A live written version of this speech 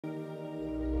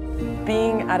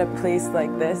Being at a place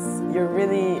like this, you're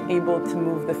really able to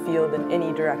move the field in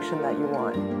any direction that you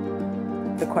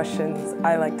want. The questions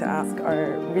I like to ask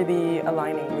are really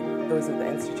aligning with those of the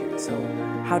Institute. So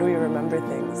how do we remember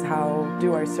things? How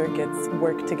do our circuits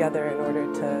work together in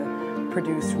order to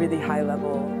produce really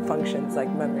high-level functions like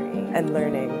memory and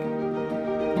learning?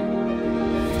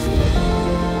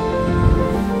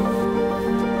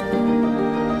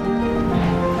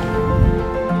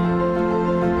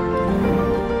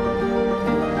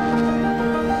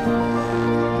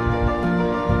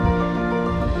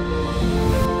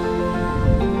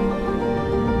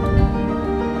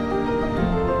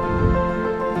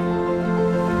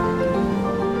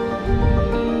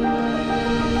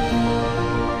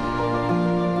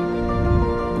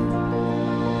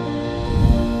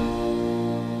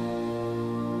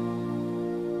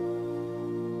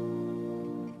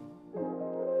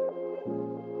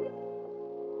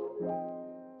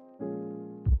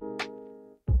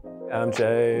 I'm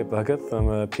Bhagat. I'm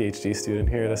a PhD student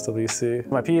here at SWC.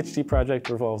 My PhD project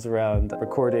revolves around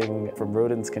recording from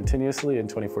rodents continuously in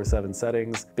 24/7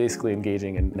 settings, basically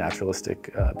engaging in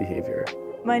naturalistic behavior.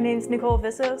 My name's Nicole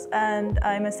Vissers, and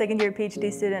I'm a second-year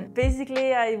PhD student.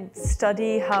 Basically, I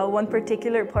study how one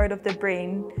particular part of the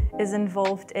brain is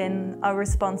involved in our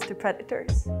response to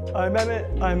predators. I'm Emmett.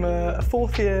 I'm a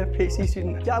fourth-year PhD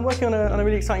student. Yeah, I'm working on a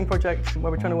really exciting project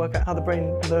where we're trying to work out how the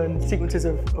brain learns sequences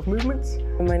of movements.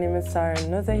 My name is Sarah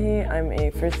Elnozahy. I'm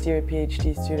a first-year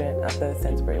PhD student at the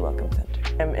Sainsbury Wellcome Center.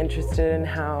 I'm interested in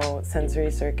how sensory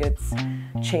circuits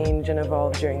change and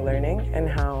evolve during learning and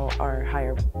how our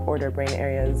higher order brain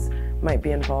areas might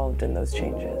be involved in those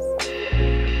changes.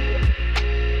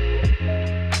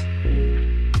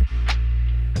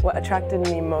 What attracted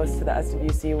me most to the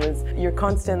SWC was you're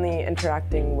constantly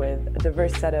interacting with a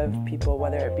diverse set of people,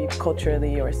 whether it be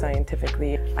culturally or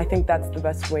scientifically. I think that's the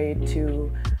best way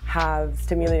to have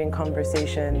stimulating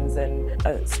conversations and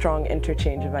a strong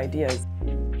interchange of ideas.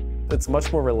 It's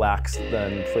much more relaxed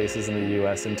than places in the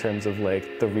US in terms of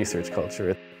like the research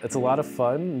culture. It's a lot of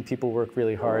fun and people work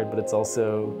really hard, but it's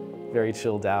also very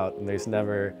chilled out and there's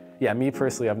never, me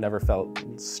personally, I've never felt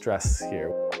stress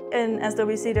here. In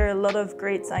SWC, there are a lot of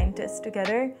great scientists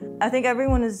together. I think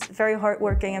everyone is very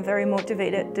hardworking and very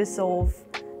motivated to solve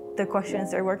the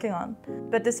questions they're working on.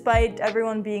 But despite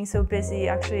everyone being so busy,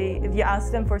 actually, if you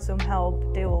ask them for some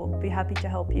help, they will be happy to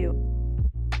help you.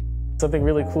 Something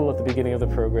really cool at the beginning of the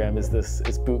program is this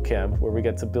boot camp where we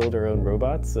get to build our own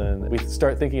robots and we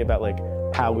start thinking about like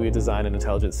how we would design an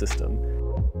intelligent system.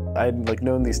 I'd like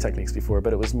known these techniques before,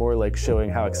 but it was more like showing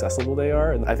how accessible they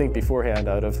are. And I think beforehand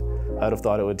I'd have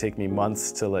thought it would take me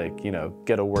months to like,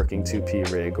 get a working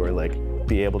 2P rig or like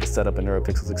be able to set up a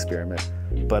NeuroPixels experiment.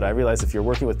 But I realized if you're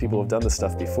working with people who've done this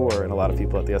stuff before, and a lot of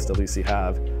people at the SWC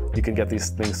have, you can get these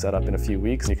things set up in a few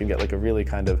weeks. You can get like a really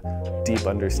kind of deep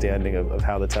understanding of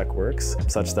how the tech works,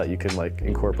 such that you can like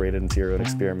incorporate it into your own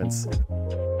experiments.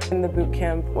 In the boot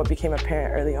camp, what became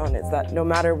apparent early on is that no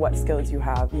matter what skills you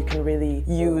have, you can really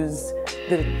use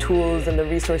the tools and the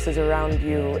resources around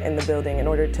you in the building in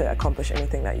order to accomplish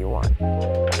anything that you want.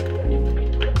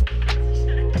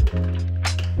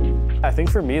 I think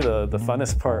for me, the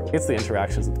funnest part, it's the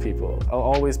interactions with people. I'll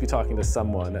always be talking to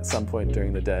someone at some point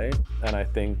during the day, and I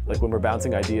think like when we're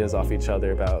bouncing ideas off each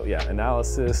other about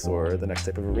analysis or the next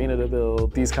type of arena to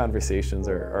build, these conversations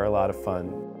are a lot of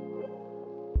fun.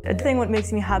 I think what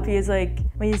makes me happy is like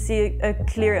when you see a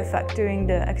clear effect during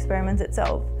the experiment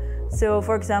itself. So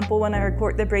for example, when I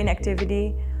record the brain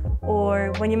activity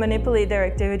or when you manipulate their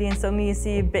activity and suddenly you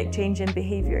see a big change in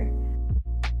behavior.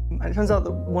 And it turns out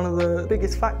that one of the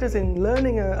biggest factors in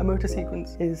learning a motor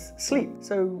sequence is sleep.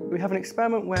 So we have an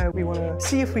experiment where we want to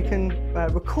see if we can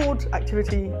record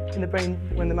activity in the brain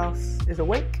when the mouse is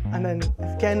awake, and then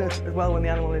again as well when the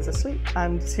animal is asleep,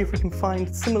 and see if we can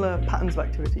find similar patterns of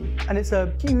activity. And it's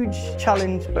a huge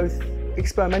challenge both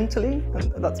experimentally,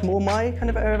 and that's more my kind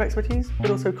of area of expertise,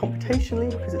 but also computationally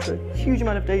because it's a huge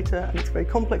amount of data and it's very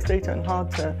complex data and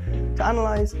hard to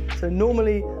analyze. So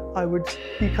normally I would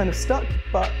be kind of stuck,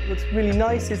 but what's really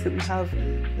nice is that we have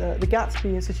the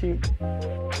Gatsby Institute,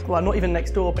 well, not even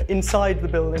next door, but inside the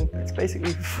building. It's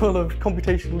basically full of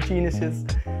computational geniuses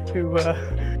who are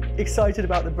excited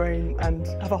about the brain and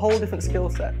have a whole different skill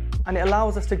set. And it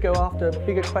allows us to go after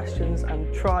bigger questions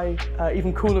and try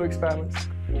even cooler experiments.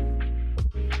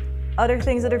 Other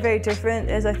things that are very different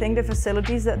is I think the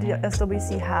facilities that the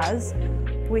SWC has.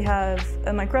 We have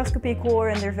a microscopy core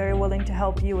and they're very willing to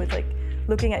help you with like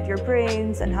looking at your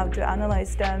brains and how to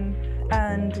analyze them.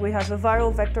 and we have a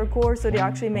viral vector core, so they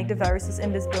actually make the viruses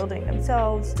in this building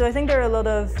themselves. So I think there are a lot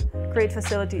of great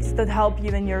facilities that help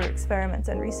you in your experiments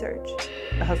and research.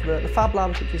 It has the Fab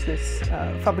Labs, which is this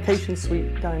fabrication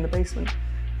suite down in the basement.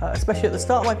 Especially at the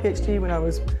start of my PhD, when I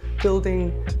was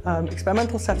building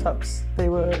experimental setups, it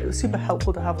was super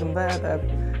helpful to have them there. They're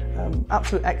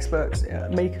absolute experts,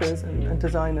 makers and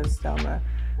designers down there.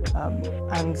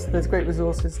 And there's great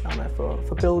resources down there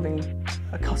for building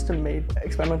a custom-made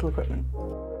experimental equipment.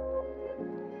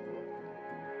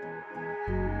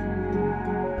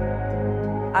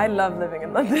 I love living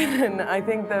in London. I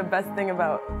think the best thing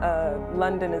about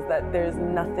London is that there's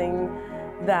nothing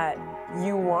that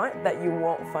you want that you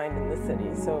won't find in the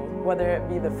city. So whether it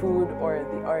be the food or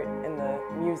the art and the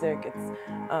music, it's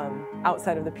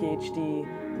outside of the PhD,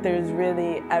 there's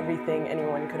really everything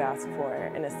anyone could ask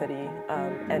for in a city,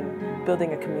 and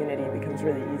building a community becomes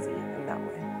really easy in that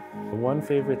way. One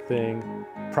favorite thing,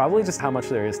 probably just how much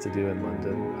there is to do in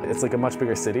London. It's like a much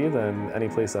bigger city than any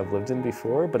place I've lived in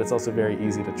before, but it's also very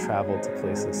easy to travel to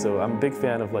places. So I'm a big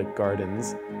fan of like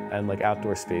gardens and like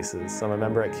outdoor spaces. So I'm a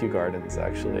member at Kew Gardens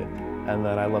actually. And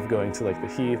then I love going to like the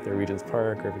Heath or Regent's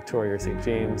Park or Victoria or St.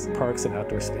 James. Parks and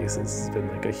outdoor spaces has been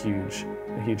like a huge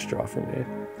draw for me.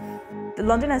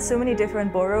 London has so many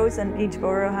different boroughs, and each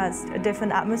borough has a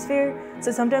different atmosphere. So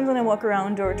sometimes when I walk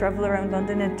around or travel around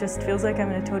London, it just feels like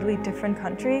I'm in a totally different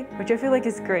country, which I feel like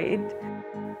is great.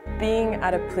 Being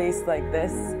at a place like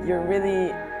this, you're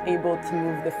really able to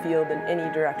move the field in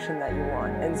any direction that you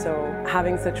want. And so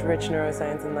having such rich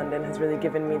neuroscience in London has really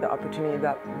given me the opportunity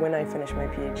that when I finish my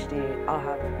PhD, I'll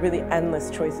have really endless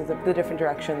choices of the different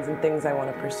directions and things I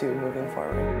want to pursue moving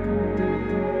forward.